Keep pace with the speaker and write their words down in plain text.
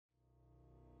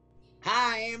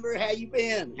Amber. How you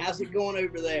been? How's it going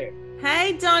over there?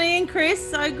 Hey, Donnie and Chris.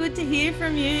 So good to hear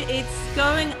from you. It's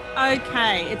going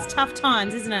okay. It's tough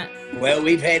times, isn't it? Well,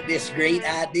 we've had this great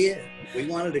idea. We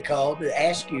wanted to call to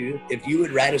ask you if you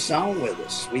would write a song with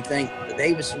us. We think the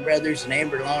Davisson Brothers and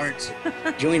Amber Lawrence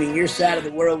joining your side of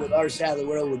the world with our side of the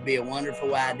world would be a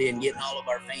wonderful idea and getting all of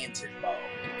our fans involved.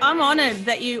 I'm honoured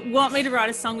that you want me to write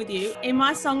a song with you. In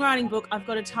my songwriting book, I've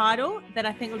got a title that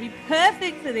I think would be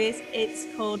perfect for this. It's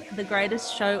called The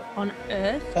Greatest Show on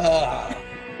Earth.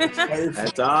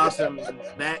 That's awesome.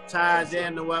 That ties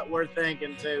into what we're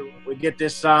thinking too. We get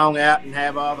this song out and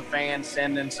have all the fans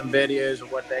send in some videos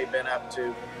of what they've been up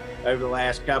to over the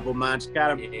last couple months.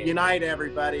 Kind of unite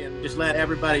everybody and just let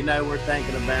everybody know we're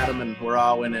thinking about them and we're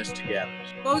all in this together.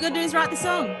 All we got to do is write the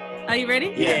song. Are you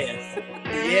ready? Yes.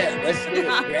 Yeah, let's do it.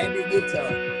 Grab your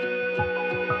guitar.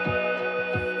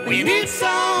 When it's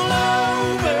all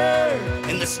over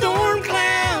and the storm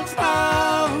clouds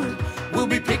fall, we'll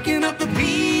be picking up the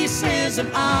pieces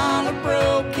of all our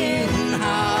broken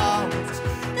hearts.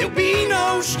 There'll be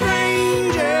no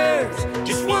strangers,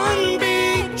 just one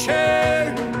big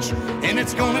church, and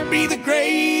it's gonna be the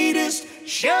greatest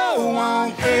show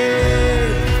on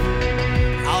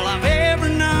earth. All I've ever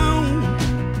known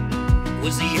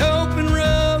was the open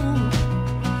road.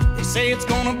 They say it's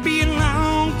gonna be a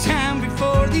long time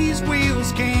before these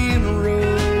wheels can roll.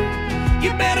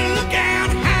 You better look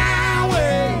out,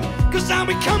 highway, 'cause I'll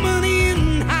be coming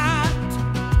in hot.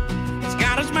 As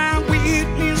God is my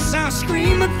witness, I'm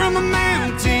screaming from a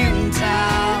mountain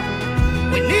top.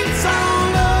 When it's all